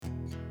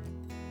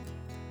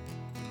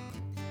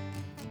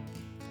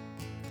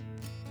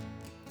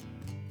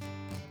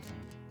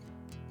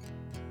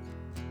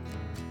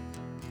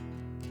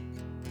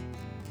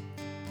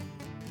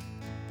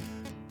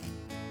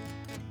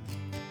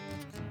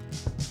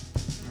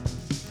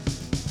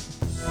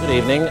Good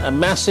evening. A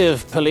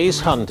massive police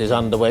hunt is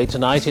underway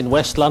tonight in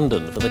West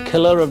London for the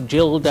killer of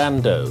Jill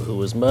Dando, who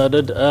was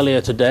murdered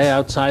earlier today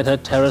outside her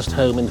terraced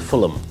home in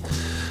Fulham.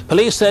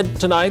 Police said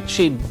tonight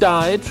she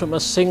died from a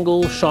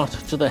single shot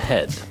to the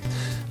head.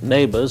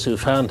 Neighbours who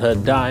found her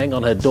dying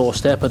on her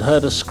doorstep had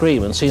heard a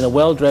scream and seen a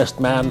well-dressed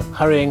man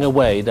hurrying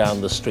away down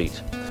the street.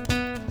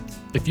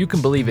 If you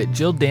can believe it,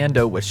 Jill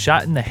Dando was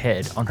shot in the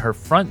head on her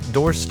front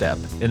doorstep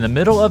in the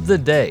middle of the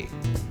day.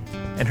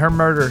 And her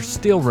murder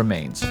still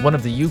remains one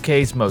of the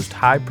UK's most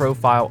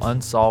high-profile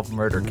unsolved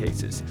murder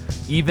cases,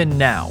 even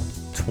now,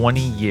 20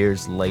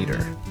 years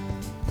later.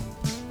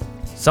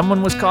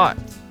 Someone was caught,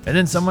 and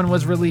then someone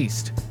was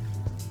released.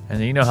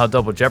 And you know how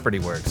double jeopardy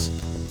works.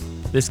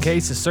 This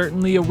case is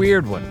certainly a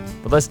weird one,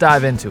 but let's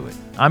dive into it.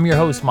 I'm your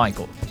host,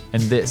 Michael,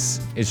 and this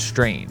is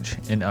Strange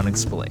and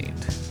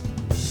Unexplained.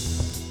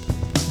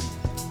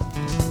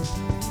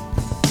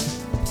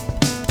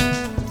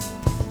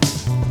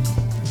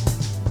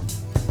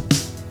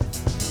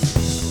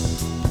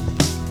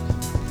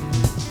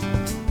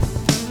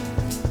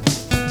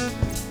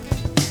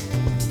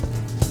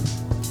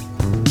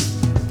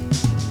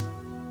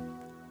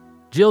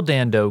 Jill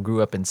Dando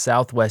grew up in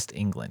southwest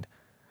England.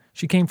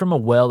 She came from a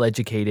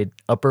well-educated,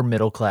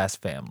 upper-middle-class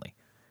family.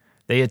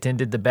 They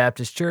attended the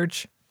Baptist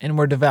church and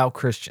were devout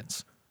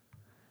Christians.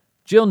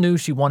 Jill knew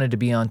she wanted to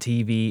be on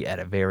TV at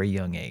a very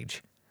young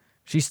age.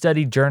 She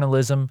studied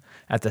journalism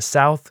at the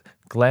South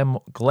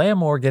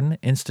Glamorgan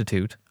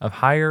Institute of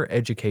Higher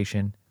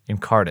Education in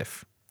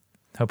Cardiff.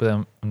 Hope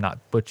I'm not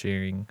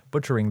butchering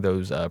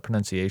those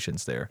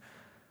pronunciations there.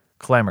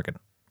 Glamorgan.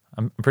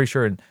 I'm pretty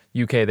sure in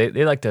UK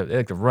they like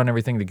to run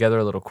everything together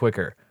a little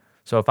quicker.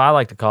 So if I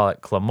like to call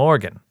it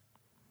Glamorgan,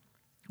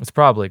 it's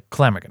probably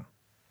Glamorgan,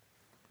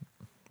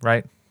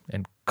 right?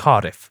 And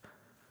Cardiff,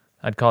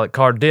 I'd call it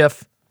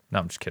Cardiff. No,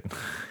 I'm just kidding.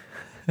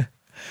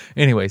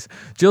 Anyways,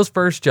 Jill's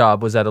first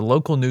job was at a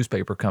local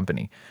newspaper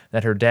company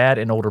that her dad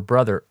and older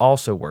brother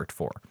also worked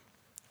for.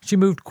 She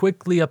moved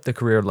quickly up the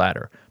career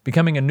ladder,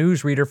 becoming a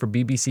newsreader for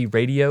BBC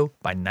Radio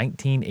by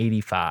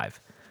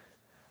 1985.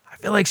 I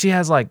feel like she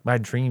has my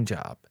dream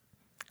job.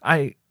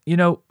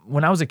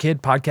 When I was a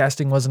kid,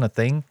 podcasting wasn't a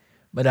thing,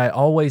 but I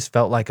always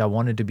felt like I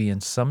wanted to be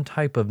in some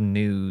type of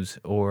news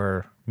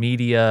or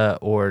media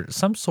or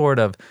some sort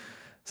of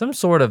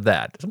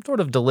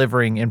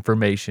delivering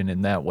information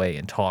in that way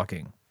and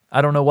talking.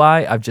 I don't know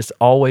why. I've just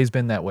always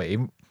been that way.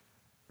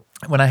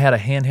 When I had a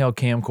handheld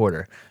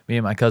camcorder, me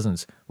and my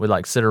cousins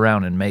would sit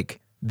around and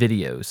make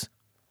videos,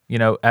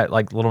 at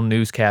little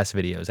newscast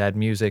videos, add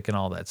music and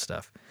all that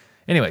stuff.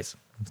 Anyways,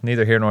 it's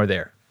neither here nor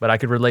there, but I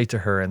could relate to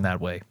her in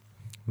that way.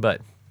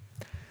 But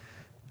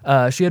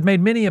she had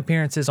made many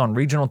appearances on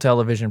regional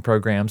television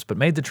programs, but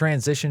made the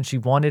transition she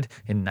wanted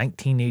in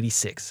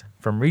 1986,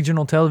 from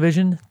regional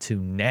television to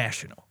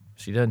national.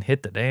 She done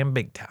hit the damn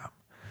big time.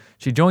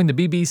 She joined the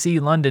BBC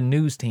London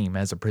news team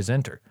as a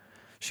presenter.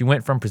 She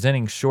went from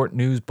presenting short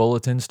news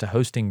bulletins to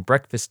hosting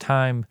Breakfast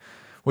Time,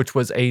 which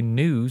was a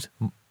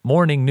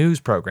morning news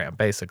program,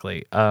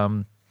 basically.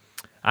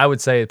 I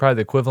would say probably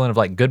the equivalent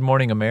of Good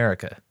Morning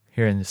America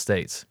here in the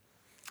States.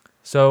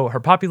 So her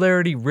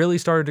popularity really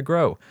started to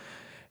grow,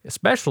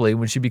 especially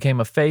when she became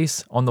a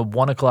face on the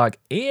 1 o'clock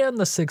and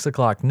the 6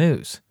 o'clock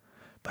news.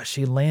 But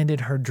she landed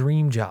her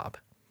dream job.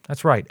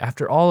 That's right,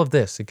 after all of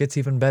this, it gets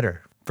even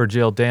better for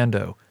Jill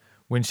Dando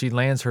when she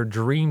lands her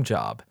dream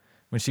job,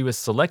 when she was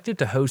selected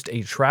to host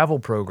a travel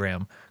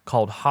program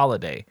called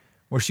Holiday,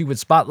 where she would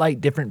spotlight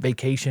different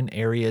vacation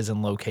areas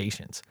and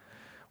locations.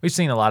 We've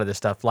seen a lot of this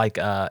stuff, like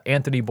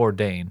Anthony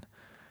Bourdain,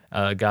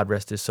 God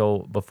rest his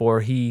soul,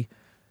 before he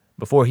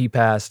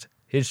passed.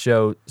 His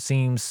show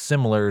seems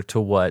similar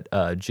to what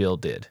Jill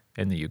did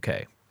in the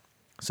UK.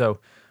 So,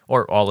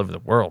 or all over the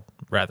world,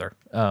 rather.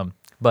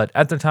 But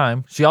at the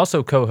time, she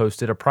also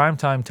co-hosted a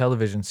primetime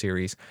television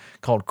series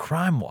called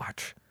Crime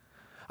Watch.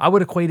 I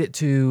would equate it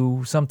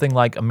to something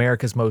like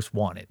America's Most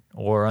Wanted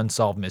or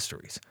Unsolved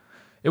Mysteries.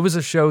 It was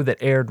a show that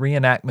aired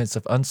reenactments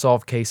of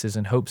unsolved cases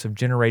in hopes of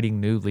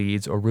generating new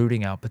leads or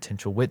rooting out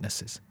potential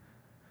witnesses.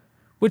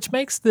 Which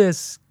makes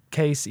this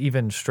case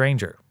even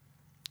stranger,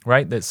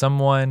 right? That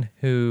someone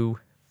who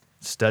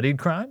studied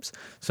crimes,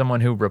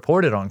 someone who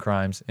reported on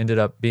crimes, ended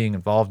up being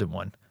involved in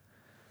one.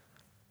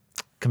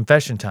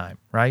 Confession time,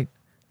 right?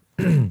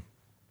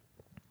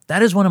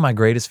 That is one of my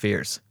greatest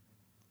fears.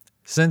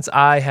 Since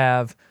I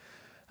have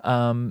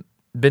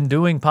been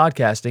doing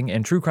podcasting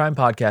and true crime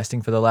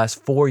podcasting for the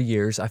last 4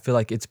 years, I feel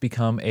like it's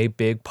become a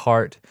big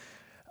part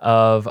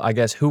of, I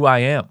guess, who I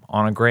am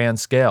on a grand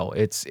scale.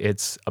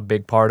 It's a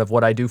big part of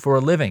what I do for a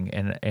living,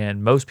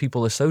 and most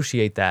people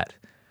associate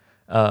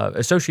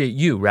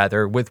you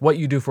with what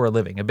you do for a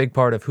living. A big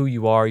part of who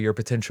you are, your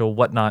potential,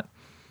 whatnot.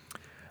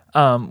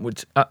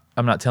 Which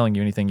I'm not telling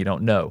you anything you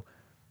don't know.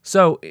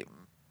 So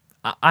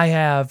I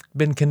have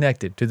been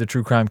connected to the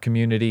true crime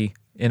community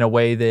in a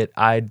way that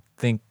I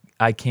think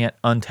I can't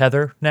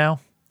untether now,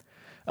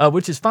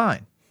 which is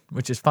fine.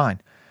 But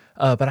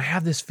I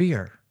have this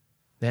fear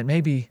that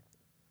maybe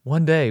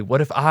one day,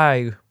 what if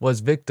I was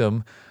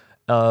victim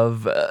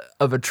of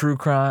a true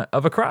crime,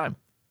 of a crime,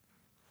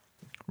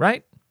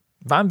 right?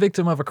 If I'm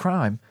victim of a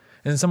crime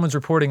and someone's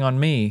reporting on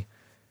me,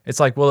 it's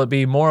like, will it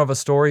be more of a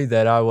story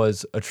that I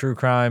was a true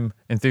crime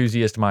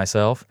enthusiast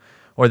myself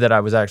or that I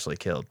was actually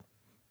killed?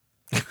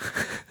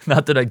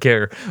 Not that I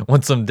care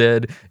once I'm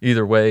dead,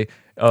 either way.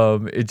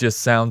 It just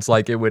sounds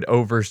like it would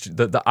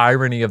the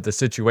irony of the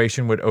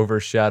situation would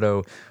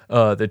overshadow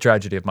the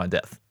tragedy of my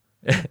death.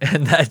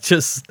 And that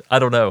just, I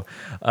don't know.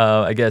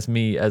 I guess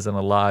me as an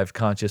alive,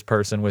 conscious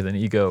person with an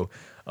ego,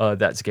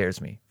 that scares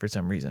me for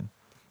some reason.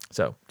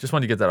 So just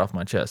wanted to get that off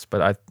my chest.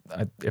 But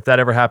if that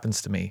ever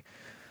happens to me,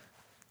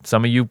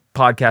 some of you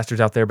podcasters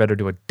out there better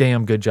do a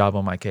damn good job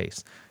on my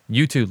case.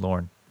 You too,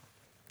 Lauren.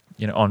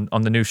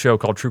 On the new show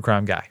called True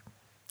Crime Guy.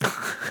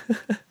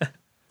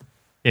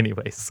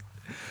 Anyways.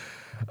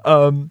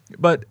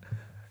 But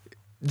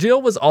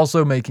Jill was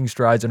also making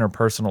strides in her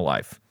personal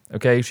life.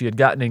 Okay, she had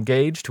gotten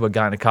engaged to a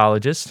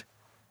gynecologist,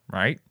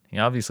 right? He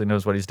obviously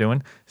knows what he's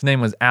doing. His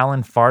name was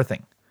Alan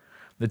Farthing.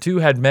 The two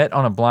had met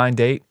on a blind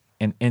date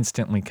and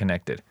instantly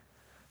connected.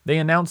 They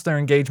announced their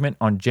engagement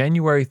on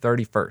January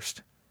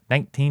 31st,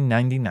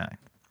 1999,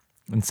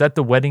 and set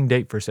the wedding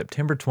date for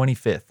September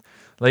 25th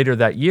later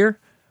that year,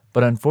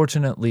 but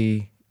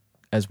unfortunately,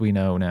 as we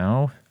know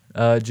now,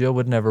 Jill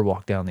would never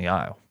walk down the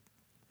aisle.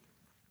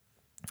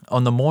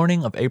 On the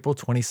morning of April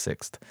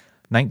 26th,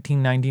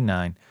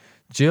 1999,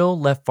 Jill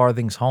left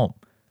Farthing's home,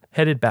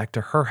 headed back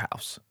to her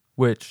house,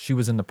 which she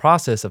was in the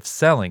process of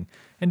selling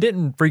and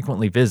didn't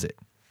frequently visit.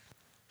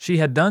 She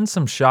had done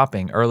some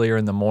shopping earlier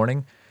in the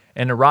morning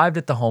and arrived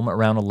at the home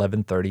around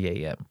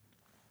 11:30 a.m.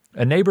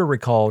 A neighbor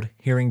recalled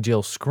hearing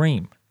Jill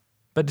scream,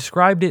 but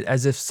described it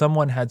as if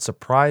someone had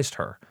surprised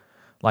her,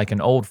 like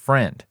an old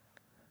friend.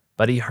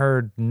 But he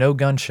heard no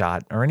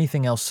gunshot or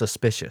anything else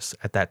suspicious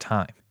at that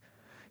time.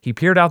 He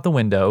peered out the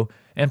window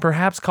and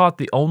perhaps caught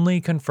the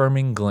only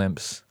confirming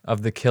glimpse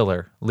of the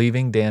killer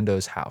leaving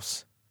Dando's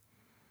house.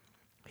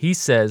 He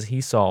says he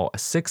saw a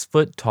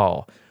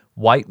 6-foot-tall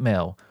white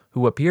male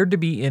who appeared to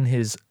be in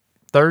his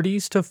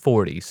 30s to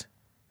 40s.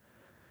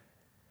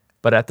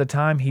 But at the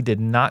time, he did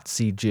not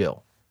see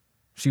Jill.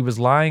 She was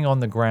lying on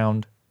the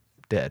ground,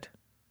 dead.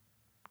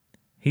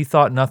 He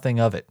thought nothing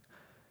of it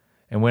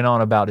and went on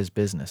about his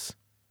business.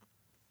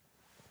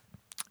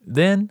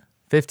 Then,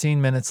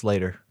 15 minutes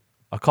later,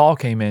 a call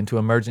came in to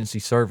emergency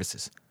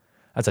services.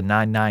 That's a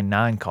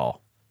 999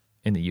 call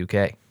in the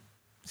UK.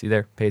 See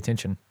there? Pay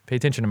attention. Pay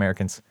attention,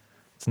 Americans.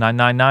 It's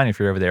 999 if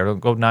you're over there. Don't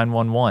go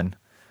 911.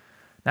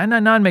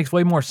 999 makes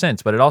way more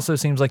sense, but it also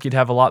seems like you'd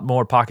have a lot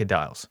more pocket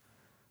dials.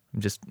 I'm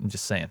just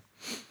saying.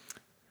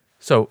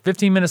 So,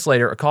 15 minutes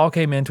later, a call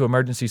came in to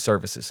emergency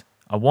services.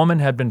 A woman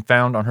had been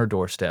found on her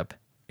doorstep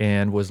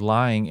and was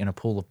lying in a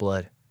pool of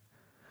blood.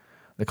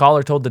 The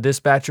caller told the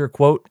dispatcher,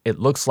 quote, "It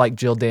looks like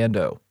Jill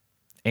Dando,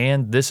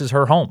 and this is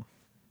her home."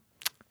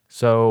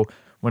 So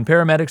when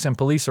paramedics and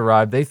police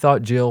arrived, they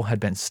thought Jill had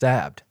been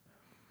stabbed.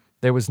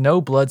 There was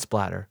no blood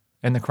splatter,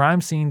 and the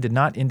crime scene did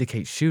not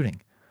indicate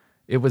shooting.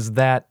 It was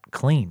that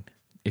clean,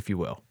 if you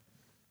will.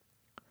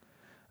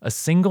 A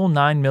single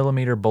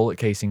 9mm bullet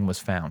casing was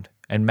found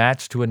and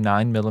matched to a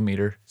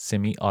 9mm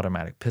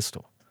semi-automatic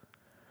pistol.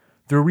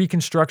 Through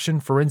reconstruction,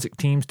 forensic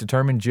teams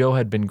determined Jill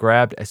had been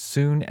grabbed as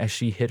soon as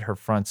she hit her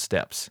front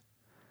steps.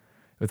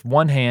 With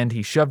one hand,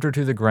 he shoved her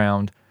to the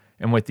ground,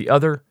 and with the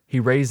other, he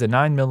raised a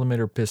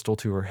 9mm pistol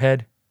to her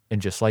head,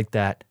 and just like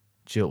that,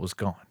 Jill was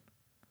gone.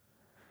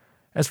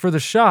 As for the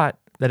shot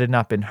that had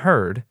not been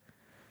heard,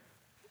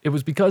 it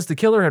was because the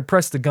killer had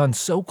pressed the gun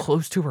so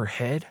close to her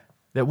head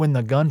that when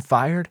the gun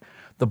fired,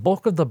 the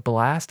bulk of the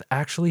blast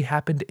actually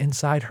happened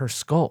inside her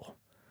skull.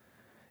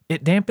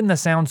 It dampened the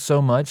sound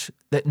so much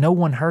that no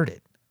one heard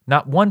it.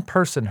 Not one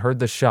person heard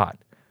the shot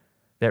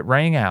that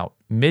rang out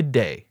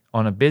midday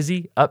on a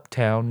busy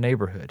uptown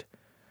neighborhood.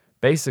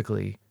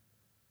 Basically,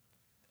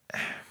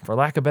 for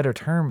lack of a better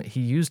term,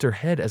 he used her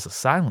head as a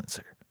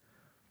silencer.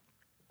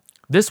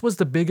 This was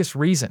the biggest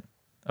reason,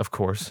 of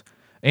course,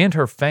 and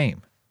her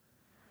fame.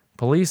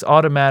 Police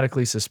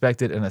automatically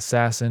suspected an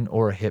assassin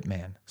or a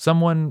hitman,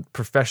 someone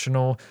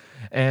professional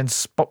and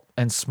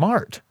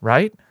smart,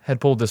 right?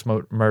 Had pulled this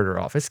murder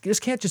off. This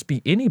can't just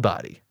be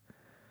anybody.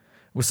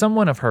 With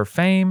someone of her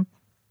fame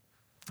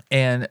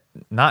and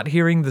not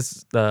hearing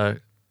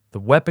the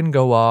weapon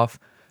go off,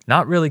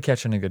 not really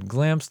catching a good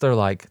glimpse, they're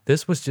like,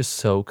 this was just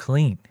so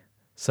clean.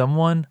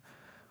 Someone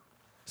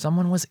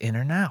was in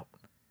and out.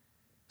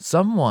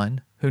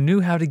 Someone who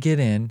knew how to get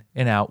in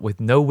and out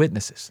with no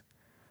witnesses,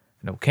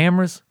 no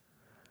cameras,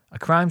 a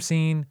crime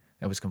scene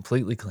that was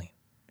completely clean.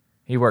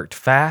 He worked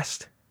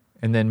fast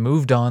and then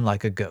moved on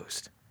like a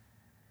ghost.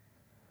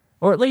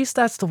 Or at least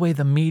that's the way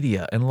the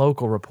media and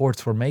local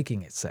reports were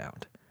making it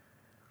sound.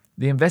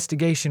 The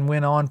investigation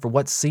went on for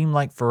what seemed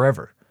like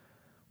forever,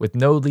 with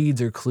no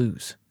leads or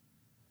clues.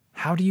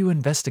 How do you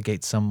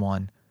investigate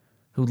someone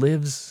who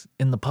lives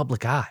in the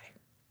public eye?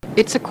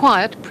 It's a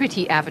quiet,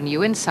 pretty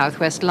avenue in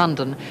southwest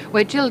London,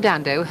 where Jill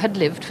Dando had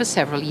lived for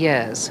several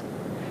years.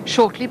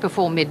 Shortly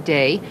before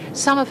midday,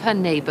 some of her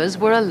neighbours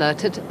were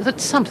alerted that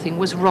something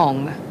was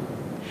wrong.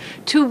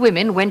 Two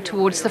women went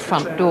towards the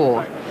front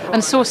door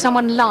and saw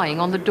someone lying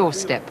on the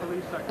doorstep,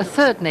 A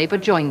third neighbour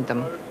joined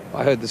them.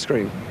 I heard the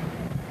scream.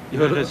 You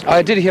heard a scream?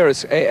 I did hear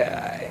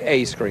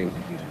a scream.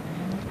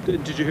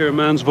 Did you hear a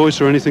man's voice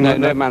or anything like that?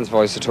 No man's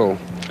voice at all.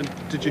 And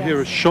did you hear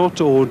a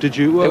shot or did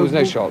you... There was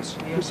no shots.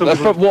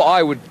 From what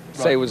I would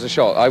say was a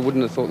shot. I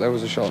wouldn't have thought there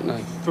was a shot, no.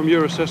 From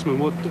your assessment,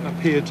 what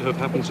appeared to have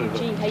happened to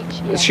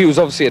her? She was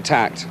obviously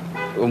attacked,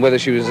 and whether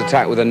she was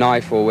attacked with a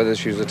knife or whether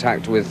she was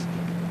attacked with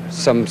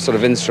some sort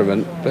of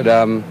instrument, but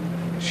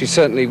she is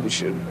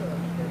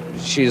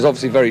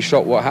obviously very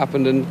shocked what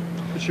happened, and...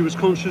 She was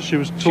conscious, she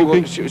was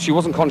talking? She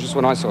wasn't conscious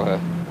when I saw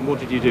her. And what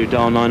did you do,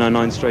 dial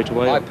 999 straight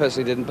away? I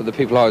personally didn't, but the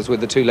people I was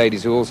with, the two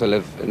ladies who also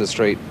live in the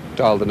street,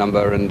 dialed the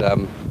number and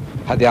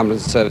had the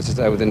ambulance services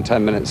there within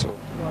 10 minutes.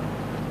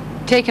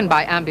 Taken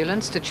by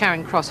ambulance to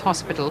Charing Cross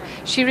Hospital,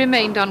 she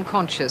remained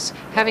unconscious,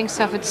 having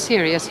suffered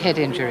serious head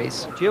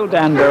injuries. Jill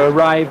Dando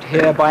arrived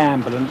here by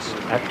ambulance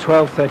at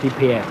 12:30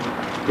 p.m.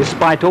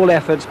 Despite all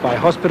efforts by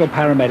hospital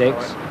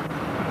paramedics,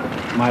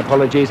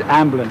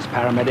 ambulance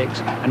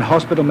paramedics and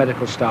hospital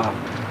medical staff,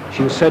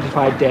 she was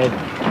certified dead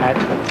at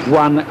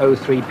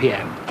 1:03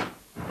 p.m.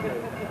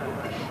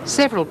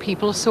 Several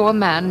people saw a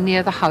man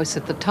near the house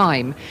at the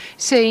time,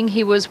 saying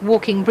he was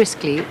walking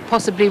briskly,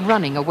 possibly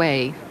running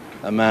away.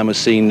 A man was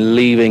seen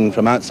leaving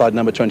from outside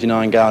number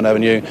 29 Gowan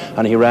Avenue,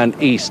 and he ran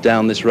east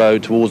down this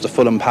road towards the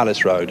Fulham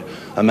Palace Road.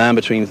 A man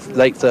between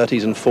late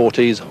 30s and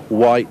 40s,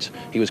 white.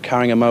 He was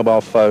carrying a mobile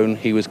phone,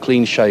 he was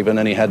clean-shaven,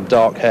 and he had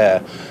dark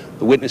hair.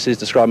 The witnesses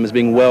describe him as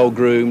being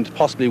well-groomed,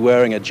 possibly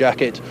wearing a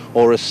jacket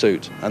or a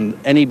suit. And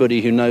anybody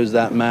who knows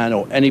that man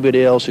or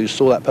anybody else who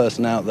saw that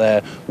person out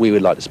there, we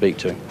would like to speak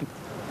to.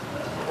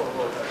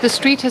 The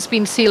street has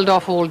been sealed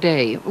off all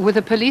day, with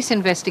a police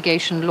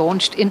investigation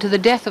launched into the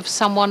death of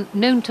someone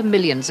known to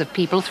millions of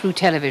people through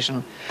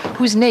television,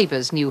 whose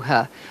neighbours knew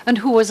her, and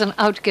who was an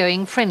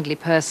outgoing, friendly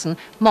person,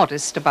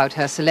 modest about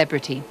her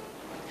celebrity.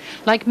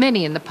 Like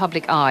many in the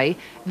public eye,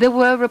 there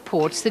were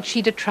reports that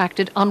she'd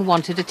attracted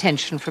unwanted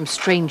attention from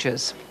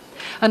strangers.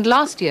 And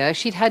last year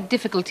she'd had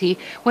difficulty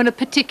when a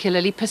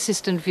particularly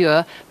persistent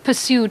viewer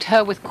pursued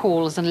her with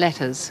calls and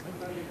letters.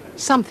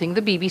 Something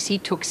the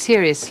BBC took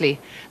seriously,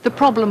 the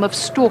problem of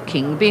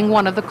stalking being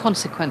one of the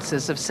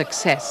consequences of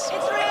success.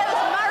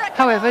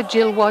 However,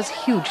 Jill was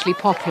hugely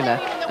popular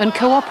and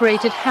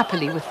cooperated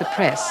happily with the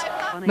press,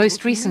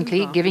 most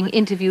recently giving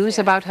interviews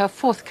about her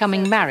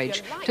forthcoming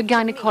marriage to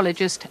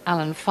gynecologist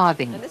Alan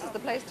Farthing.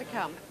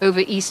 Over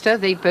Easter,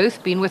 they'd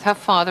both been with her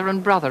father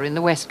and brother in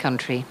the West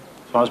Country.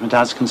 As far as my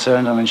dad's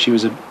concerned, I mean, she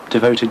was a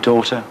devoted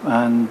daughter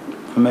and,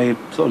 for me, a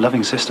sort of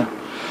loving sister.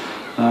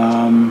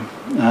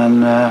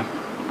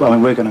 Well, I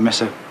mean, we're going to miss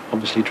her,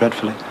 obviously,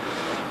 dreadfully.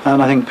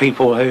 And I think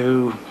people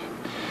who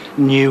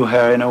knew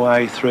her in a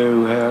way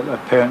through her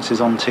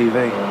appearances on TV,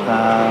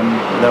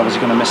 they're obviously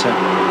going to miss her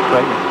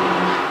greatly.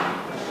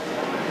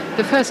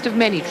 The first of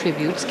many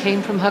tributes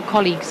came from her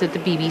colleagues at the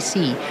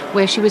BBC,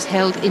 where she was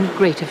held in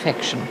great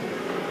affection.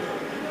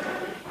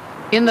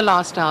 In the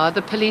last hour,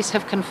 the police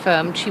have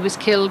confirmed she was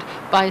killed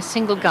by a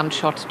single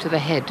gunshot to the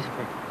head.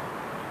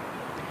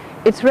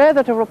 It's rare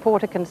that a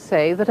reporter can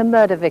say that a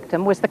murder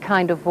victim was the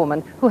kind of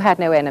woman who had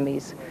no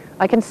enemies.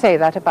 I can say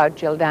that about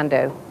Jill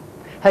Dando.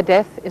 Her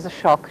death is a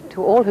shock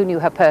to all who knew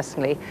her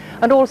personally,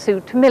 and also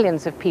to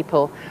millions of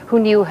people who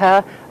knew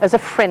her as a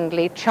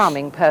friendly,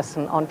 charming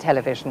person on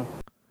television.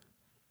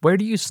 Where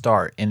do you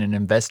start in an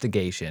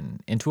investigation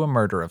into a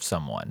murder of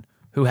someone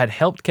who had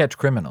helped catch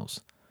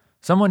criminals?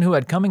 Someone who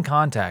had come in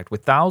contact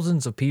with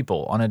thousands of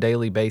people on a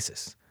daily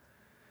basis?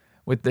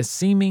 With the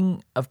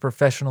seeming of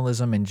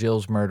professionalism in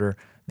Jill's murder,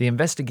 the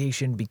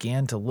investigation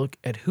began to look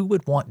at who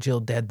would want Jill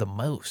dead the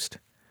most,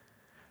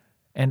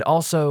 and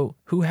also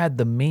who had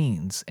the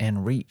means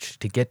and reach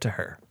to get to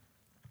her.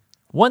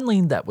 One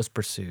lead that was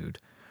pursued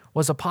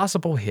was a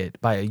possible hit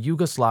by a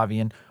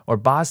Yugoslavian or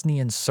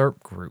Bosnian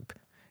Serb group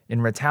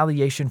in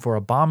retaliation for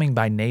a bombing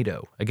by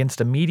NATO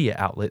against a media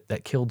outlet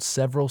that killed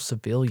several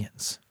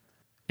civilians,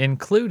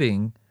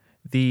 including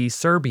the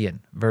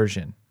Serbian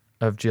version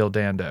of Jill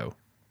Dando.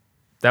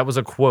 That was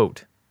a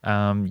quote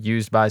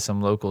used by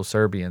some local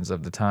Serbians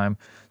of the time.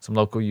 Some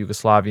local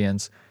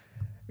Yugoslavians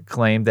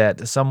claimed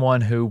that someone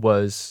who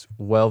was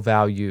well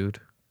valued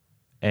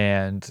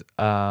and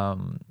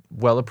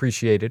well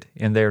appreciated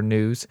in their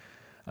news,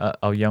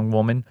 a young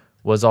woman,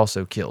 was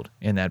also killed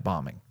in that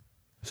bombing.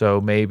 So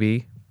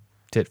maybe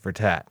tit for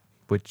tat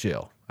with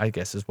Jill, I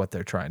guess is what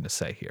they're trying to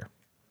say here.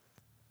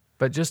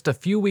 But just a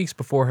few weeks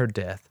before her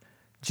death,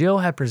 Jill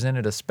had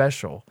presented a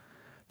special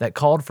that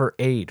called for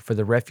aid for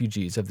the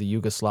refugees of the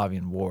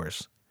Yugoslavian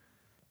wars.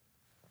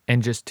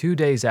 And just 2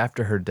 days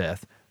after her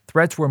death,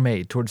 threats were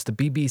made towards the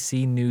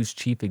BBC News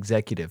chief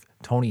executive,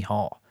 Tony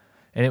Hall,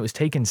 and it was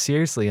taken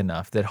seriously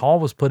enough that Hall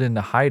was put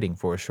into hiding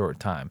for a short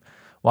time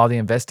while the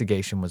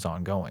investigation was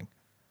ongoing.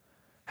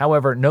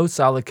 However, no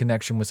solid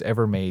connection was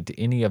ever made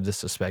to any of the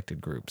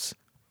suspected groups.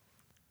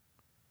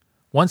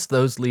 Once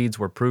those leads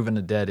were proven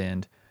a dead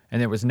end,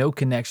 and there was no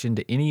connection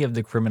to any of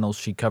the criminals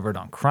she covered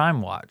on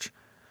Crime Watch,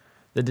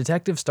 the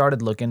detective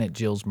started looking at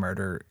Jill's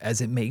murder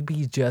as it may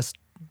be just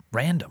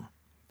random.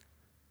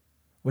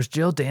 Was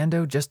Jill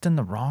Dando just in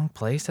the wrong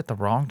place at the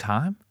wrong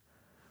time?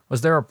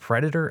 Was there a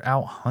predator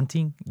out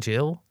hunting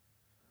Jill?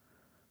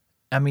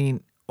 I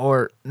mean,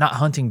 or not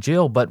hunting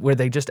Jill, but were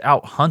they just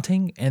out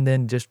hunting and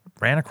then just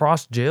ran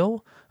across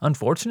Jill?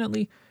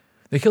 Unfortunately,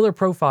 the killer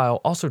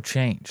profile also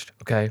changed,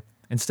 okay?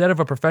 Instead of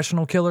a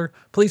professional killer,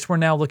 police were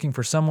now looking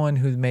for someone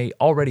who may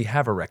already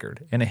have a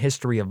record and a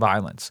history of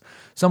violence,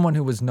 someone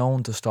who was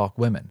known to stalk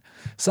women,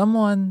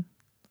 someone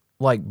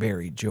like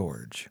Barry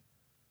George.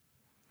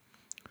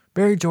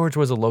 Barry George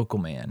was a local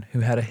man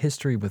who had a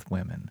history with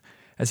women,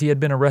 as he had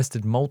been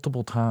arrested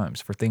multiple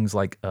times for things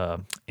like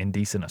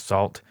indecent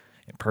assault,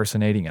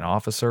 impersonating an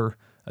officer,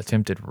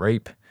 attempted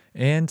rape,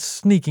 and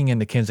sneaking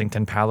into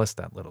Kensington Palace,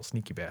 that little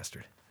sneaky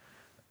bastard.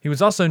 He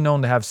was also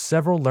known to have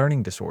several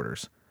learning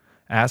disorders,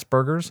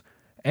 Asperger's,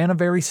 and a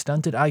very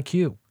stunted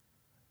IQ.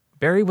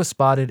 Barry was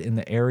spotted in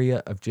the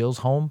area of Jill's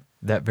home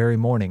that very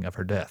morning of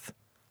her death.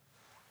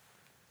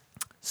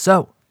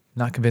 So,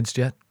 not convinced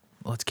yet?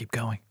 Let's keep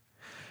going.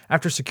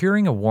 After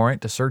securing a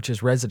warrant to search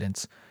his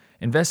residence,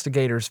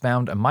 investigators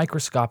found a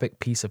microscopic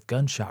piece of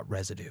gunshot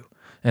residue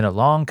in a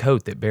long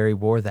coat that Barry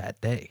wore that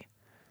day.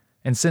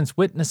 And since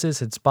witnesses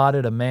had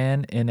spotted a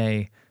man in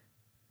a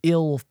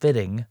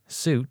ill-fitting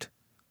suit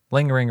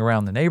lingering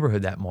around the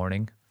neighborhood that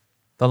morning,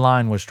 the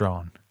line was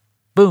drawn.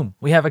 Boom,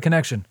 we have a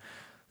connection.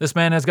 This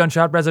man has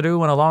gunshot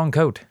residue and a long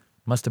coat.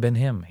 Must have been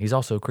him. He's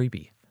also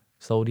creepy.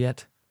 Sold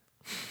yet?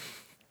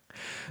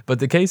 But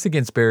the case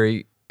against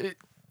Barry,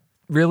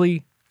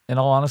 really, in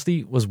all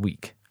honesty, was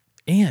weak.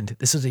 And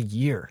this is a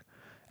year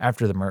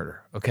after the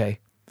murder, okay?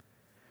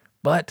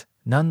 But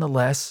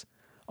nonetheless,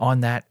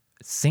 on that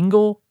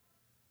single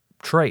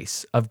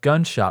trace of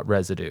gunshot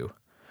residue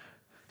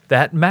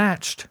that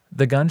matched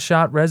the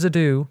gunshot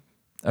residue,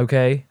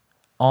 okay,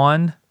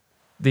 on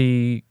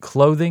the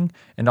clothing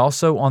and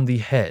also on the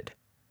head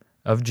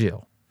of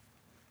Jill.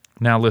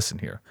 Now listen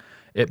here.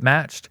 It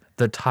matched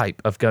the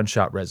type of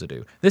gunshot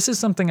residue. This is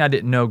something I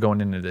didn't know going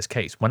into this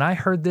case. When I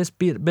heard this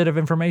bit of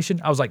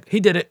information, I was like, he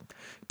did it.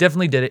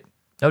 Definitely did it.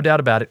 No doubt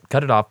about it.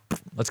 Cut it off.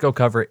 Let's go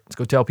cover it. Let's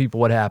go tell people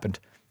what happened.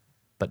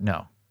 But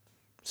no.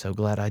 So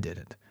glad I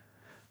didn't.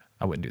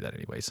 I wouldn't do that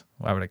anyways.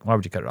 Why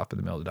would you cut it off in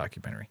the middle of the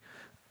documentary?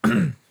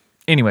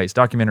 Anyways,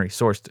 documentary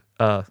sourced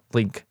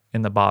link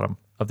in the bottom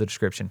of the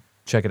description.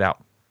 Check it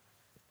out.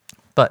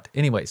 But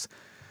anyways,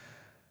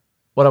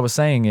 what I was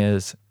saying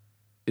is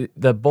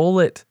the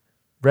bullet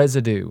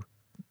residue,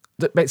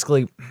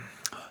 basically,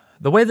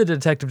 the way the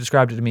detective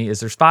described it to me is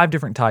there's 5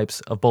 different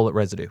types of bullet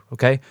residue,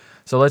 okay?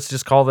 So let's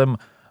just call them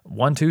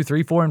 1, 2,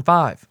 3, 4, and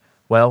 5.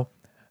 Well,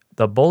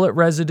 the bullet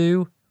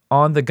residue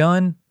on the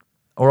gun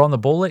or on the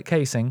bullet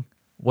casing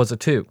was a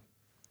 2.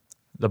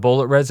 The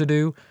bullet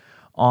residue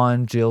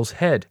on Jill's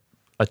head,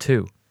 a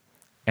 2.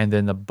 And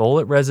then the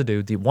bullet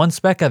residue, the one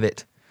speck of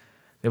it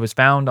that was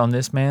found on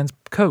this man's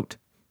coat,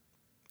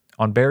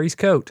 on Barry's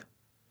coat,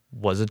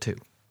 was a 2.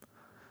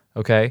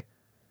 Okay?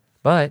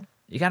 But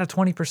you got a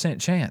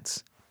 20%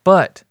 chance.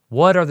 But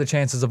what are the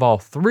chances of all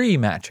 3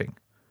 matching?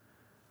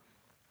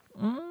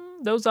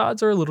 Those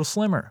odds are a little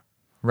slimmer,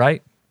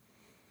 right?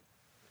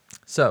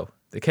 So,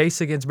 the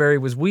case against Barry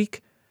was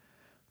weak,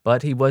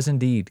 but he was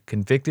indeed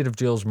convicted of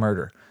Jill's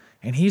murder,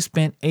 and he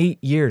spent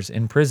 8 years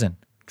in prison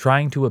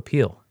trying to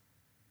appeal.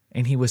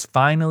 And he was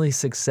finally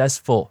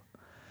successful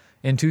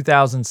in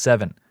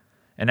 2007,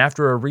 and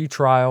after a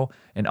retrial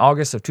in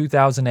August of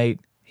 2008,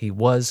 he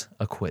was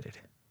acquitted.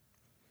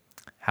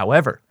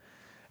 However,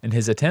 in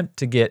his attempt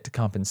to get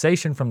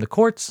compensation from the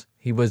courts,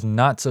 he was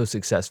not so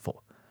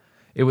successful.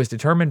 It was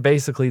determined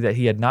basically that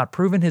he had not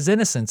proven his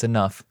innocence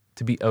enough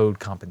to be owed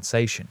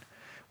compensation,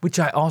 which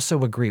I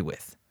also agree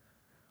with.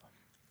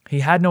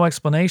 He had no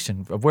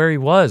explanation of where he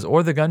was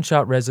or the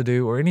gunshot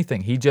residue or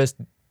anything. He just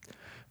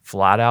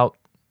flat out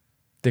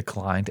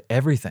declined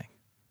everything.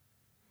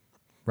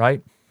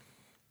 Right?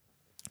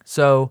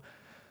 So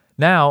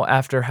now,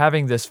 after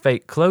having this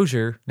fake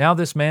closure, now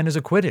this man is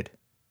acquitted.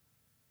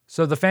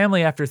 So the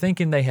family, after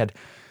thinking they had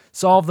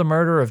solved the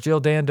murder of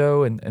Jill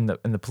Dando and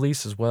the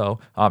police as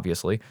well,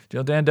 obviously,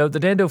 Jill Dando, the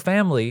Dando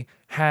family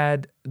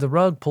had the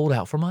rug pulled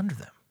out from under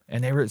them,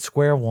 and they were at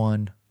square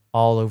one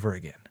all over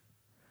again.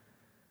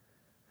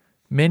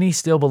 Many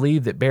still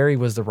believe that Barry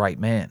was the right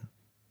man,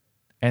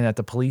 and that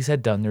the police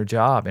had done their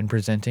job in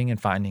presenting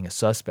and finding a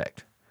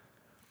suspect.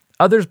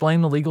 Others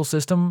blame the legal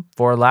system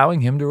for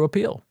allowing him to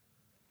appeal.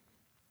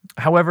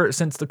 However,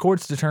 since the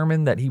courts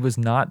determined that he was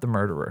not the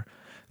murderer,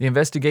 the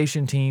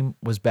investigation team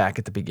was back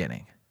at the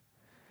beginning.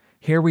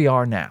 Here we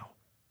are now,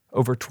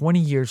 over 20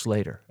 years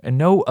later, and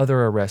no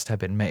other arrests have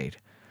been made.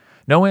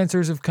 No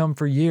answers have come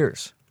for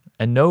years,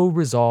 and no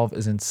resolve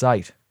is in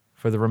sight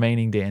for the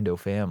remaining Dando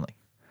family.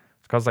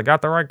 It's because they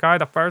got the right guy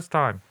the first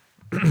time.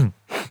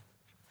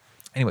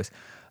 Anyways,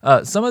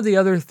 some of the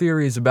other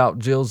theories about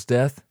Jill's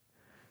death,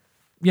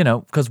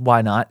 because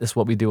why not? That's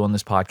what we do on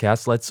this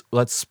podcast.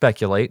 Let's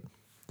speculate.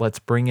 Let's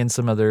bring in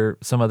some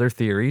other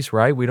theories,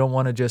 right? We don't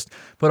want to just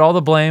put all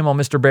the blame on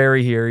Mr.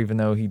 Barry here, even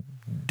though he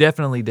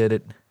definitely did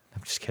it.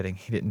 I'm just kidding.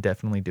 He didn't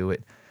definitely do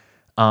it.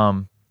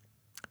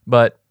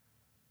 But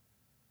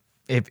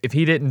if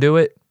he didn't do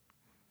it,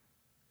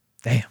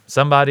 damn,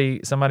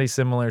 somebody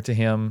similar to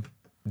him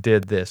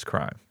did this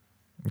crime.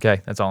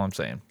 Okay, that's all I'm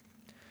saying.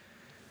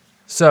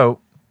 So,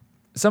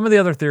 some of the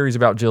other theories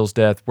about Jill's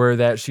death were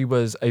that she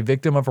was a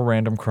victim of a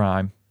random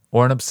crime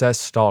or an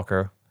obsessed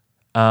stalker,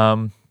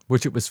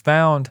 which it was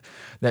found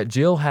that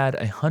Jill had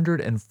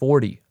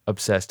 140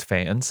 obsessed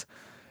fans,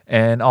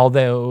 and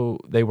although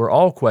they were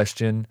all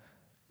questioned,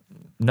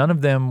 none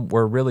of them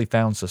were really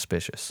found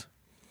suspicious.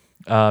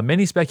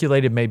 Many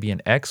speculated maybe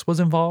an ex was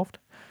involved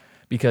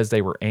because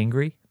they were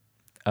angry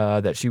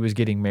that she was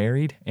getting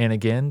married, and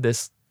again,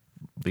 this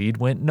lead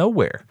went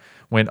nowhere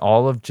when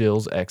all of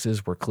Jill's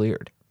exes were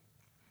cleared.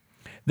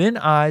 Then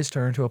eyes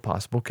turned to a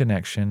possible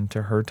connection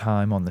to her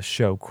time on the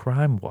show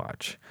Crime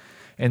Watch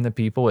and the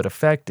people it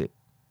affected.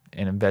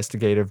 An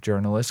investigative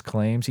journalist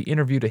claims he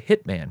interviewed a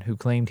hitman who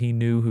claimed he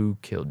knew who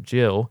killed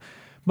Jill,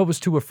 but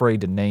was too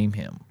afraid to name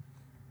him.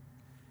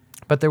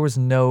 But there was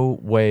no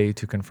way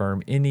to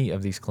confirm any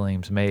of these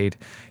claims made,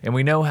 and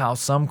we know how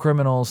some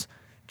criminals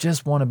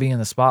just want to be in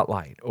the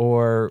spotlight,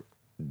 or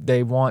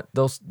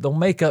they'll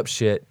make up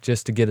shit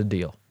just to get a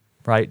deal,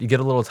 right? You get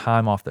a little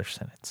time off their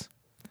sentence.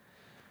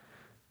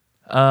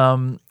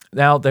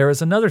 Now, there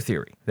is another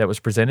theory that was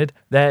presented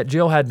that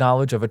Jill had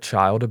knowledge of a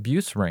child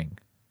abuse ring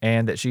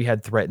and that she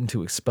had threatened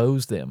to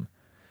expose them.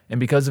 And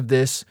because of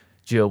this,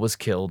 Jill was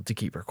killed to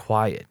keep her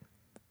quiet.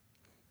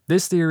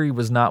 This theory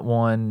was not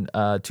one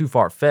too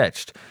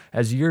far-fetched,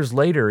 as years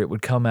later it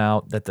would come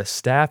out that the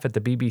staff at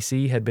the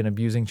BBC had been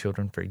abusing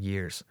children for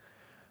years.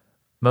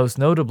 Most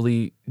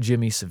notably,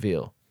 Jimmy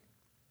Savile.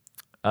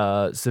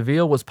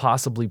 Savile was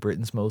possibly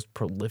Britain's most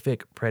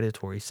prolific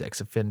predatory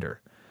sex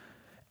offender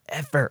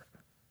ever.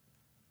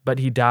 But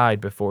he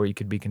died before he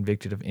could be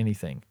convicted of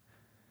anything.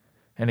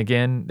 And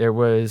again, there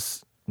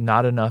was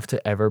not enough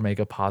to ever make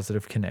a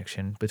positive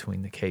connection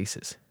between the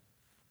cases.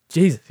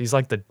 Jesus, he's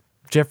like the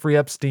Jeffrey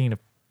Epstein of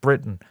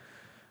Britain,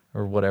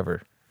 or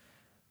whatever.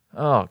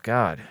 Oh,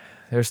 God.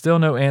 There's still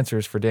no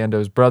answers for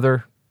Dando's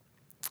brother,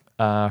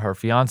 her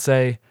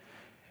fiancé,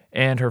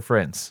 and her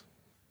friends,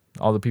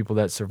 all the people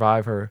that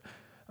survive her.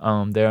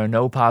 There are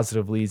no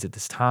positive leads at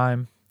this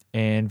time,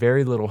 and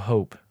very little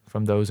hope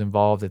from those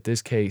involved that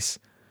this case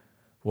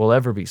will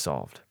ever be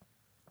solved.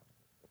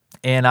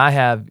 And I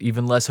have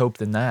even less hope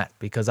than that,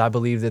 because I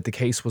believe that the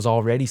case was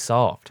already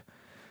solved.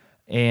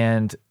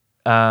 And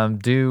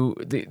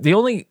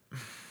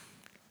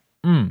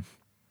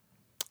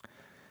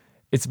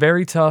it's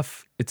very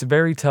tough. It's a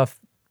very tough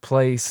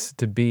place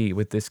to be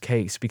with this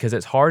case, because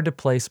it's hard to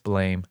place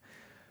blame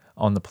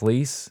on the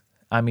police.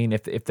 I mean,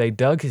 if they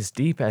dug as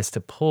deep as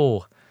to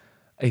pull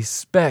a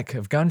speck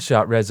of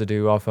gunshot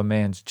residue off a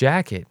man's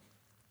jacket,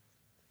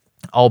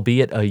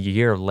 albeit a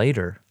year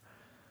later,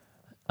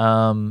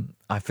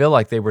 I feel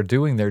like they were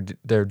doing their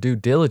due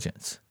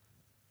diligence.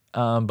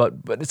 But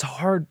it's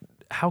hard.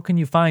 How can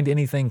you find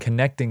anything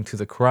connecting to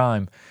the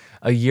crime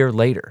a year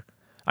later?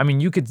 I mean,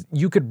 you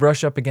could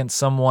brush up against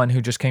someone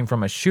who just came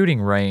from a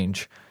shooting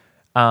range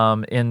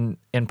in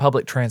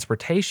public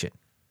transportation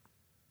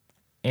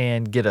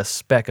and get a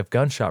speck of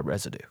gunshot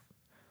residue.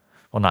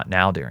 Well, not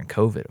now during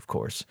COVID, of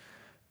course,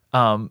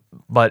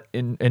 but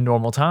in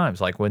normal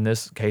times, like when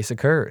this case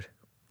occurred.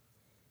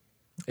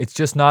 It's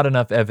just not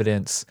enough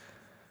evidence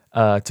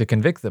to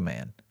convict the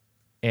man,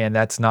 and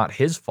that's not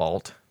his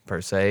fault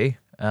per se.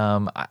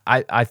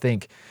 I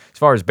think, as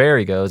far as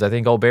Barry goes, I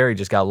think old Barry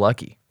just got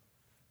lucky.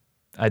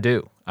 I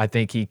do. I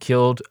think he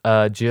killed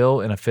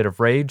Jill in a fit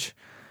of rage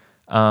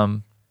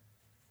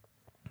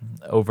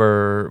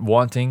over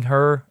wanting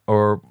her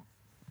or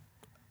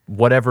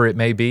whatever it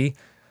may be,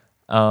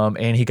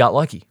 and he got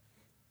lucky.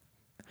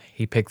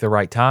 He picked the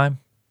right time.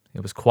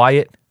 It was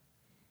quiet.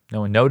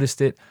 No one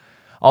noticed it.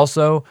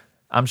 Also,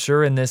 I'm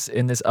sure in this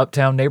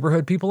uptown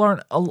neighborhood, people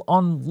aren't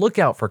on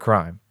lookout for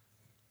crime.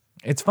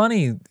 It's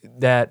funny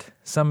that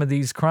some of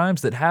these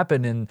crimes that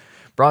happen in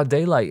broad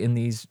daylight in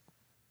these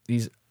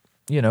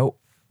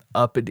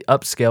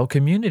upscale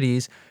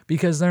communities,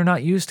 because they're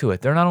not used to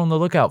it. They're not on the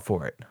lookout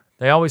for it.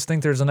 They always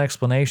think there's an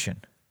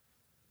explanation.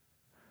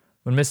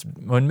 When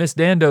Miss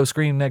Dando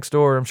screamed next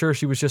door, I'm sure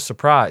she was just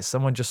surprised.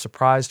 Someone just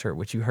surprised her,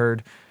 which you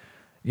heard,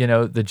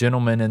 the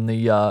gentleman in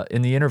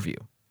the interview.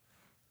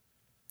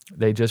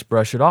 They just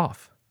brush it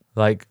off.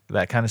 Like,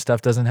 that kind of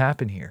stuff doesn't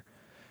happen here.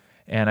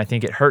 And I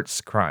think it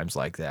hurts crimes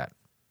like that.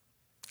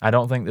 I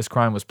don't think this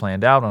crime was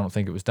planned out. I don't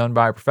think it was done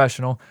by a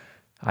professional.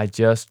 I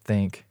just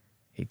think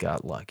he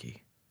got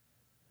lucky.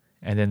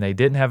 And then they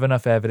didn't have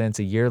enough evidence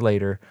a year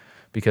later,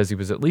 because he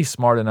was at least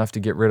smart enough to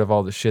get rid of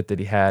all the shit that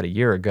he had a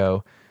year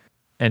ago.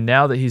 And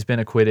now that he's been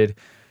acquitted,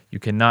 you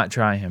cannot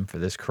try him for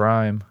this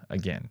crime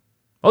again.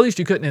 Well, at least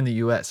you couldn't in the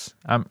U.S.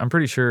 I'm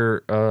pretty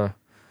sure the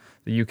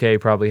U.K.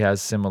 probably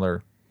has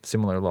similar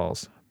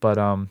laws. But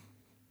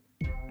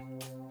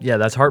yeah,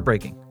 that's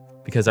heartbreaking,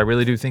 because I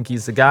really do think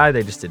he's the guy.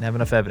 They just didn't have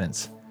enough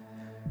evidence.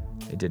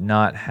 They did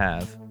not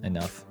have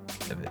enough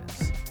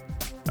evidence.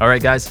 All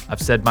right, guys,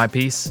 I've said my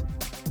piece.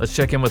 Let's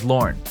check in with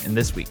Lauren in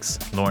this week's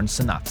Lauren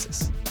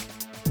Synopsis.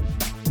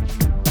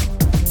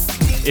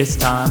 It's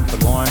time for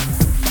Lauren.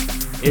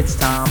 It's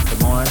time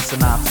for Lauren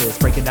Synopsis,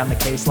 breaking down the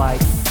case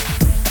like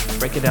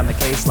breaking down the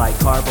case like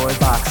cardboard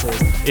boxes.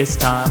 It's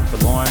time for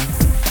Lauren.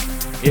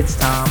 It's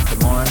time for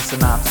Lauren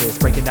Synopsis,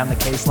 breaking down the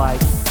case like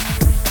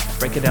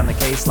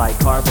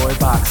cardboard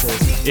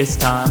boxes. It's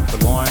time for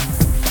Lauren.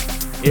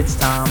 It's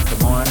time for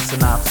Lauren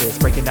Synopsis,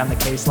 breaking down the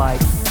case like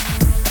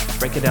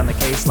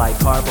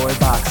cardboard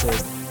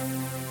boxes.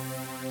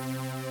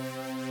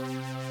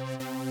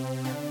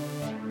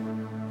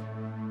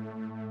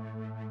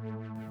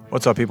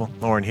 What's up, people?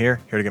 Lauren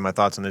here to get my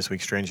thoughts on this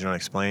week's Strange and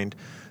Unexplained,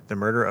 the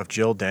murder of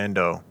Jill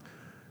Dando.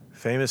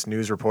 Famous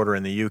news reporter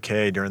in the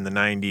UK during the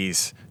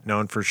 90s,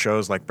 known for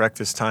shows like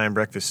Breakfast Time,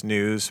 Breakfast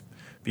News,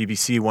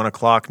 BBC 1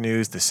 o'clock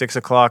news, the 6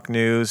 o'clock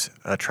news,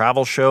 a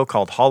travel show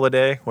called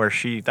Holiday, where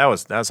that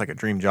was like a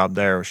dream job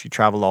there, where she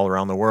traveled all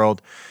around the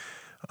world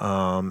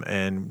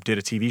and did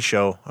a TV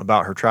show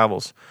about her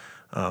travels.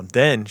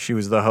 Then she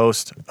was the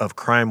host of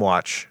Crime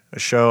Watch, a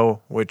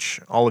show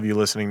which all of you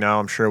listening now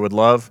I'm sure would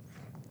love.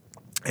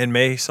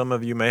 And some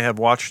of you may have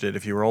watched it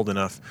if you were old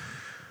enough.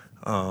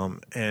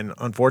 And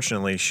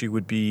unfortunately, she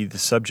would be the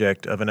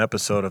subject of an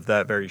episode of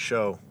that very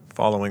show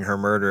following her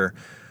murder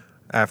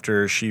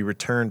after she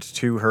returned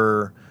to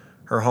her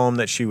home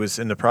that she was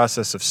in the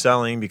process of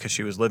selling because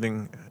she was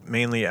living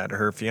mainly at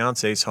her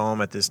fiance's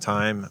home at this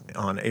time.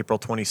 On April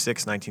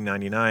 26,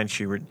 1999,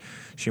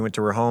 she went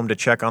to her home to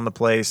check on the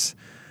place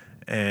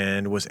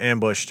and was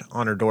ambushed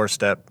on her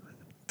doorstep,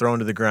 thrown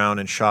to the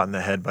ground, and shot in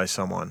the head by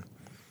someone.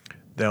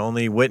 The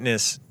only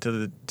witness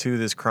to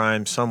this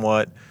crime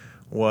somewhat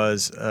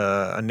was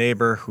a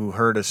neighbor who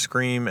heard a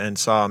scream and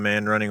saw a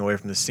man running away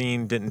from the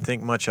scene. Didn't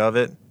think much of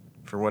it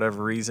for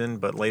whatever reason,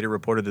 but later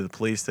reported to the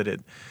police that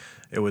it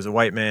was a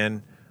white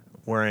man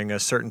wearing a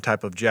certain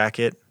type of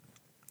jacket,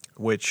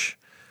 which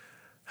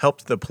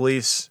helped the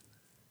police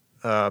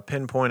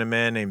pinpoint a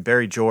man named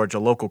Barry George, a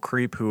local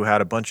creep who had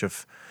a bunch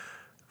of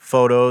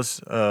photos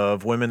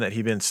of women that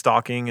he'd been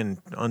stalking and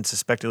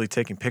unsuspectingly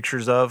taking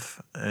pictures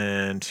of,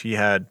 and he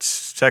had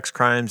sex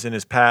crimes in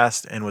his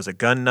past and was a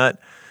gun nut.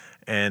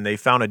 And they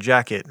found a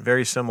jacket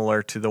very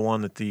similar to the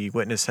one that the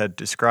witness had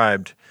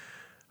described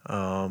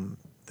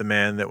the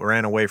man that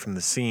ran away from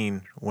the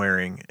scene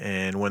wearing.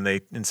 And when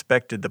they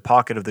inspected the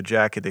pocket of the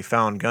jacket, they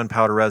found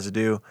gunpowder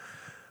residue,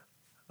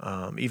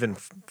 even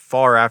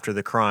far after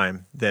the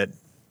crime, that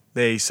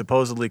they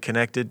supposedly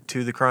connected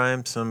to the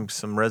crime. Some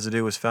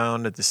residue was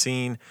found at the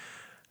scene.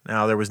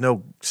 Now, there was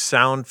no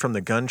sound from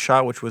the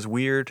gunshot, which was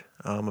weird.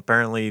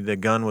 Apparently, the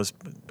gun was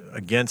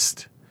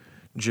against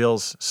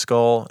Jill's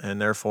skull and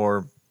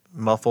therefore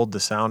muffled the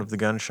sound of the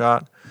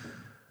gunshot.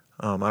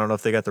 I don't know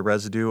if they got the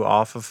residue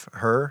off of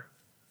her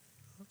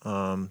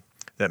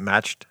that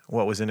matched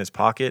what was in his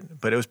pocket,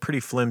 but it was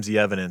pretty flimsy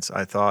evidence,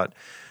 I thought.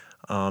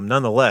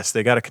 Nonetheless,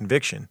 they got a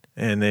conviction,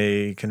 and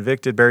they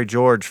convicted Barry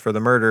George for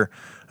the murder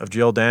of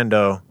Jill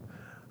Dando,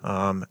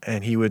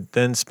 and he would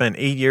then spend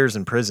 8 years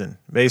in prison.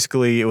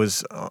 Basically, it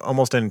was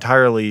almost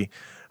entirely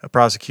a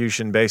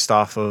prosecution based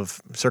off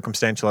of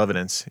circumstantial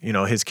evidence. You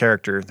know, his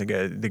character,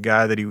 the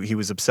guy that he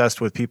was obsessed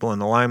with people in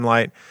the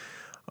limelight.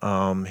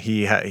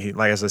 He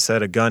like, as I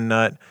said, a gun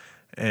nut,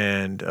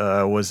 and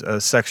was a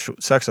sex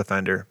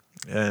offender.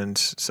 And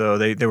so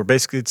they were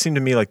basically, it seemed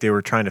to me like they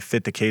were trying to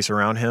fit the case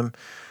around him.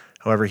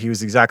 However, he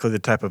was exactly the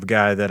type of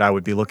guy that I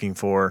would be looking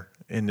for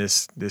in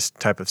this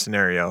type of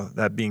scenario.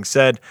 That being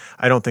said,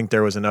 I don't think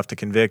there was enough to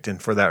convict,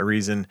 and for that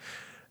reason,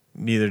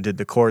 neither did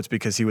the courts,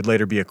 because he would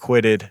later be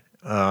acquitted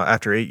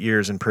after 8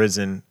 years in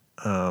prison,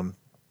 and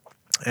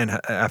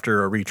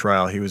after a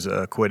retrial, he was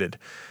acquitted.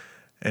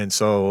 And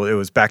so it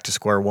was back to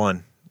square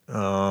one,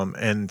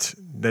 and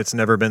that's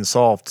never been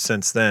solved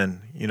since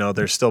then. You know,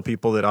 there's still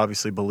people that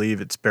obviously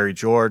believe it's Barry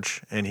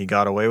George, and he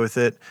got away with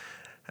it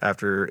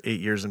after 8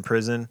 years in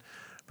prison.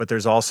 But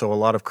there's also a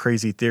lot of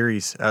crazy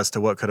theories as to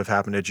what could have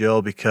happened to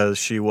Jill, because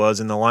she was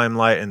in the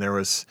limelight and there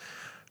was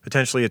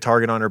potentially a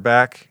target on her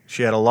back.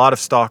 She had a lot of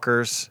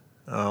stalkers.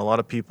 A lot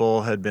of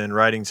people had been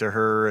writing to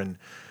her, and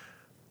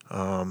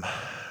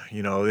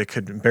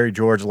Barry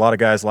George, a lot of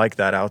guys like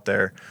that out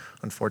there,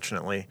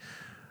 unfortunately.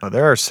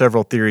 There are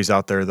several theories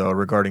out there, though,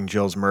 regarding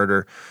Jill's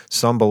murder.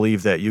 Some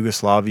believe that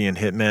Yugoslavian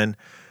hitmen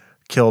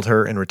killed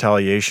her in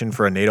retaliation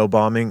for a NATO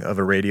bombing of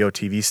a radio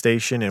TV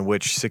station in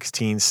which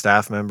 16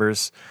 staff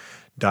members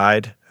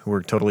died who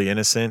were totally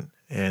innocent,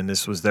 and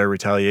this was their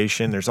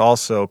retaliation. There's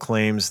also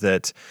claims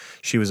that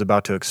she was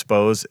about to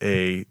expose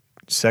a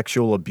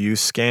sexual abuse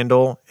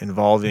scandal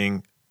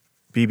involving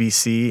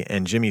BBC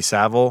and Jimmy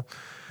Savile,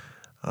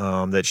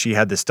 that she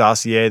had this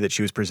dossier that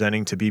she was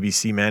presenting to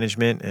BBC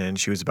management, and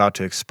she was about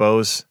to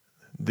expose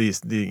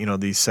these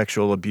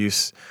sexual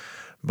abuse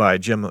by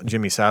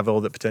Jimmy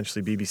Savile that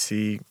potentially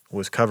BBC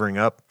was covering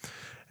up,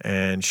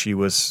 and she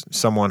was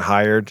someone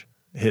hired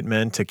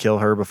hitmen to kill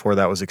her before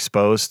that was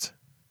exposed.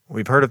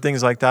 We've heard of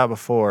things like that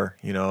before.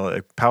 You know,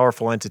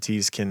 powerful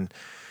entities can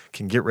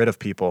get rid of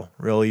people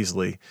real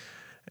easily.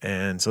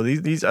 And so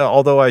these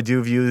although I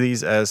do view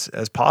these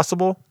as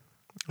possible,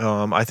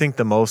 I think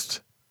the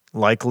most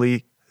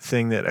likely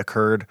thing that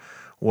occurred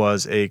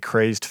was a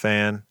crazed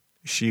fan.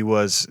 She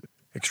was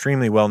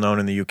extremely well known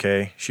in the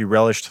UK. She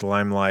relished the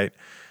limelight.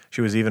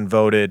 She was even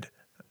voted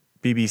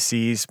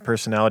BBC's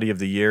Personality of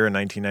the Year in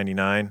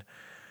 1999.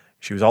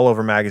 She was all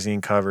over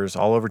magazine covers,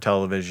 all over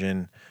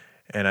television,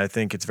 and I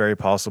think it's very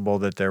possible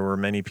that there were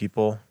many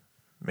people,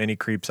 many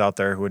creeps out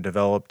there who had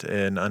developed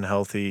an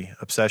unhealthy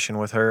obsession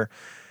with her.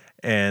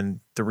 And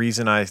the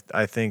reason I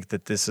think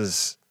that this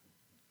is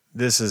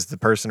the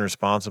person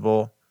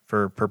responsible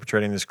for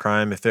perpetrating this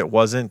crime, if it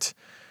wasn't,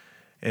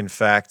 in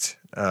fact,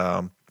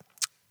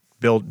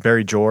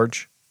 Barry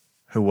George,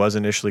 who was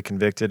initially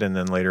convicted and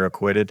then later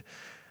acquitted,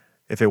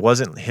 if it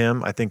wasn't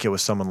him, I think it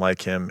was someone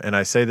like him. And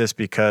I say this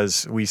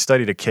because we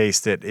studied a case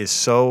that is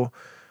so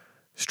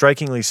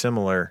strikingly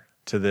similar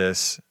to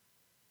this.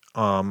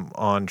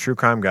 On True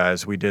Crime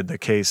Guys, we did the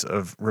case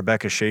of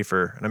Rebecca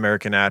Schaefer, an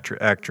American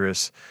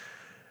actress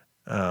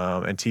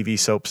and TV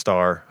soap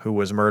star who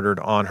was murdered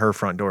on her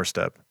front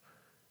doorstep.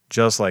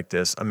 Just like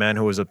this, a man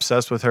who was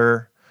obsessed with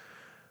her,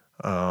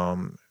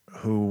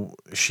 who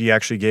she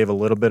actually gave a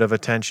little bit of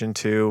attention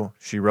to.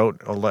 She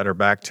wrote a letter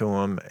back to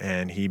him,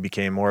 and he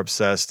became more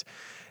obsessed.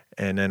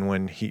 And then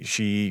when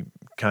she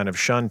kind of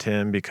shunned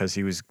him because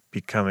he was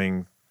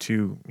becoming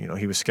too,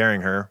 he was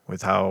scaring her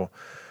with how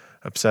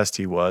obsessed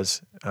he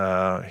was,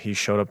 he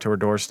showed up to her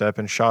doorstep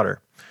and shot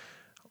her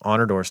on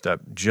her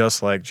doorstep,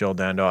 just like Jill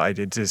Dando.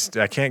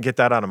 I can't get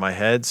that out of my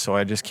head, so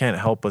I just can't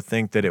help but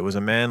think that it was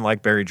a man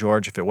like Barry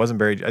George. If it wasn't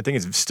Barry, I think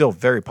it's still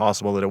very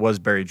possible that it was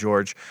Barry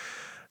George.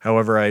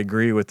 However, I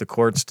agree with the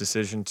court's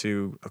decision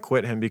to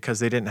acquit him because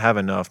they didn't have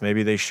enough.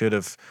 Maybe they should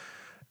have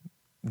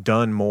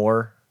done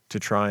more to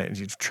try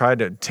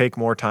to take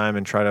more time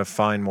and try to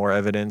find more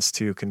evidence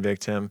to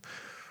convict him.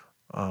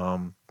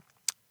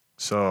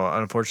 So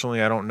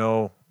unfortunately, I don't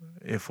know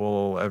if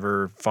we'll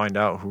ever find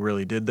out who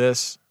really did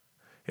this.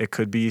 It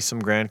could be some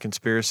grand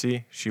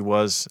conspiracy. She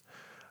was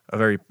a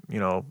very,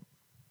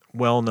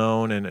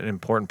 well-known and an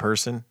important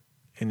person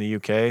in the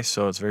UK,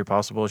 so it's very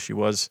possible she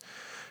was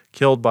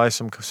killed by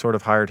some sort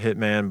of hired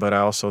hitman, but I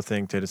also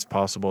think that it's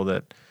possible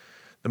that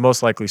the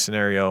most likely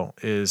scenario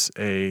is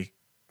a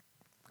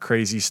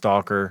crazy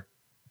stalker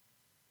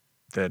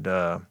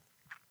that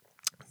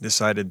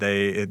decided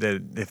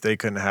that if they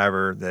couldn't have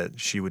her, that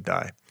she would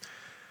die.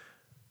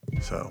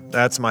 So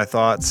that's my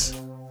thoughts,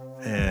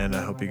 and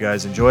I hope you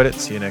guys enjoyed it.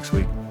 See you next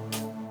week.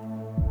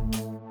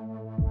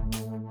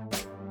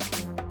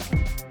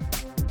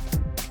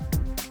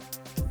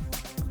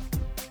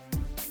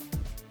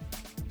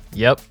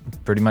 Yep,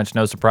 pretty much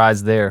no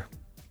surprise there.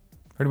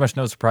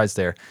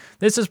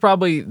 This is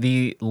probably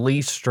the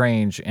least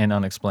strange and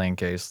unexplained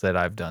case that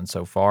I've done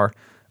so far.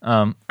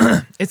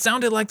 It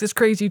sounded like this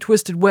crazy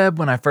twisted web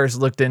when I first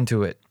looked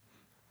into it.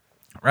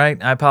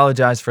 Right? I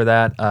apologize for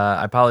that.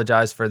 I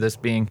apologize for this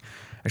being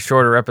a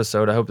shorter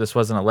episode. I hope this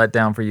wasn't a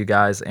letdown for you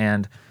guys.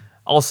 And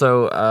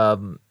also,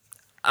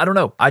 I don't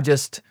know. I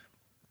just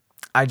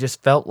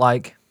felt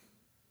like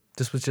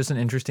this was just an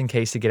interesting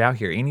case to get out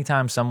here.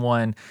 Anytime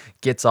someone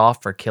gets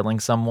off for killing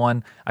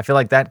someone, I feel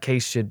like that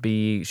case should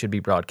be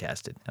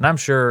broadcasted. And I'm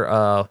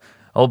sure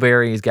old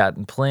Barry has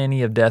gotten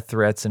plenty of death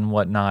threats and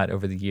whatnot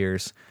over the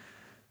years.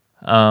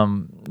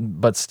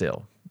 But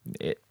still,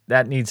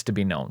 that needs to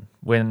be known.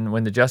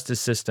 When the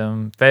justice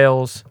system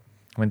fails,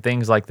 when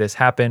things like this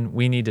happen,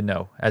 we need to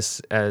know.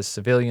 As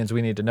civilians,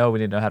 we need to know. We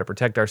need to know how to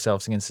protect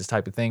ourselves against this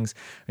type of things.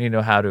 We need to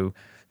know how to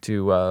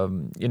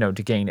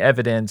gain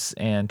evidence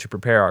and to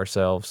prepare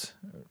ourselves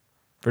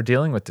for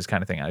dealing with this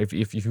kind of thing.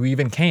 If you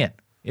even can.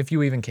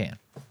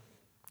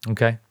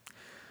 Okay?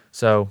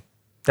 So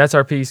that's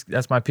our piece.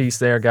 That's my piece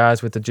there,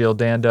 guys, with the Jill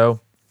Dando.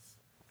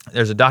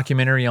 There's a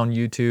documentary on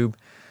YouTube.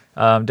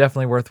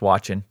 Definitely worth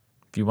watching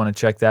if you want to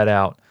check that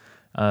out.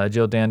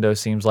 Jill Dando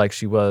seems like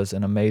she was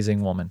an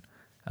amazing woman.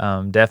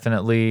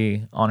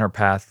 Definitely on the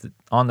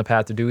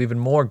path to do even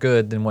more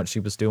good than what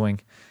she was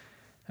doing.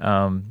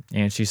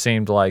 And she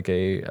seemed like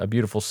a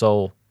beautiful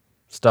soul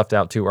stuffed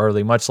out too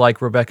early, much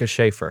like Rebecca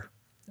Schaefer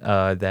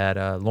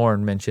that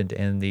Lauren mentioned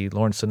in the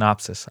Lauren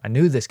synopsis. I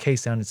knew this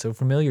case sounded so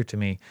familiar to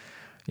me.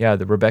 Yeah,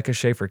 the Rebecca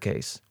Schaefer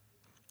case.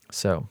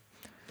 So,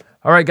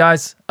 all right,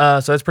 guys.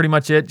 So that's pretty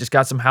much it. Just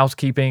got some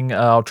housekeeping.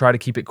 I'll try to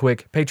keep it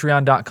quick.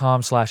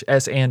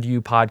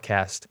 Patreon.com/S&U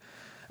podcast.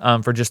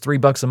 For just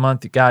 $3 a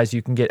month, guys,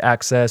 you can get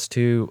access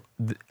to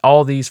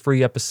all these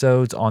free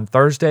episodes on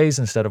Thursdays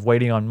instead of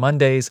waiting on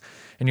Mondays.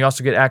 And you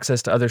also get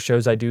access to other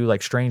shows I do,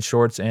 like Strange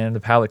Shorts and The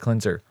Palate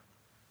Cleanser.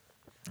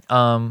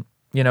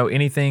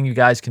 Anything you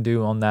guys can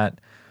do on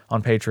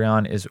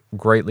Patreon is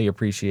greatly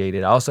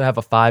appreciated. I also have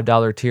a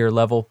 $5 tier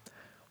level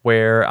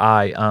where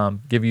I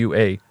give you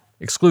a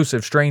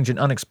exclusive Strange and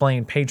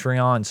Unexplained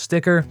Patreon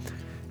sticker,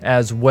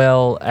 as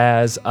well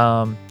as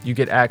you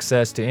get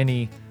access to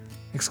any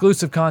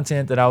exclusive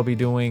content that I'll be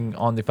doing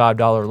on the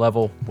 $5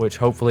 level, which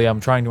hopefully I'm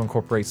trying to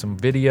incorporate some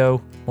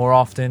video more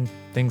often,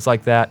 things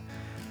like that.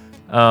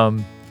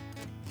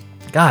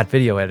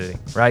 Video editing,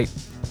 right?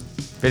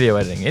 Video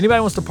editing. Anybody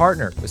wants to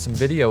partner with some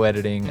video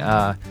editing,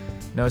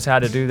 knows how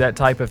to do that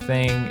type of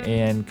thing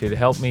and could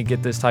help me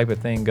get this type of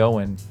thing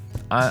going,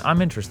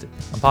 I'm interested.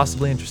 I'm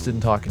possibly interested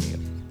in talking to you.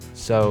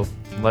 So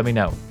let me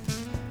know.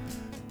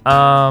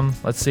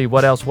 Let's see,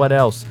 what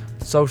else?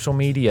 Social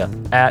media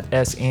at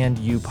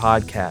S&U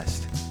Podcast.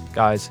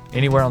 guys.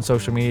 Anywhere on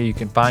social media you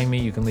can find me.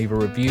 You can leave a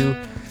review.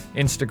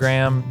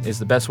 Instagram is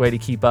the best way to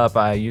keep up.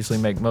 I usually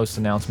make most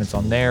announcements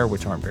on there,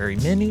 which aren't very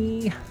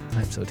many.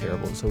 I'm so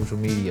terrible at social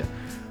media.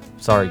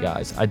 Sorry,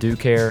 guys. I do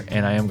care,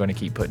 and I am going to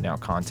keep putting out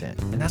content.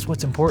 And that's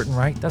what's important,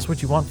 right? That's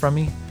what you want from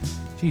me.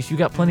 Jeez, you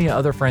got plenty of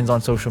other friends on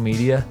social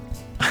media.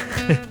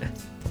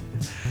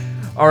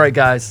 All right,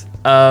 guys.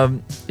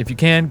 If you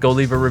can, go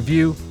leave a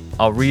review.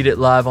 I'll read it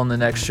live on the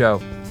next show.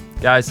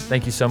 Guys,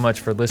 thank you so much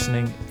for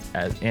listening.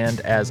 And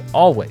as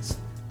always,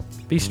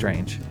 be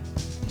strange.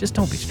 Just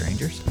don't be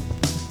strangers.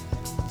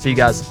 See you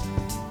guys.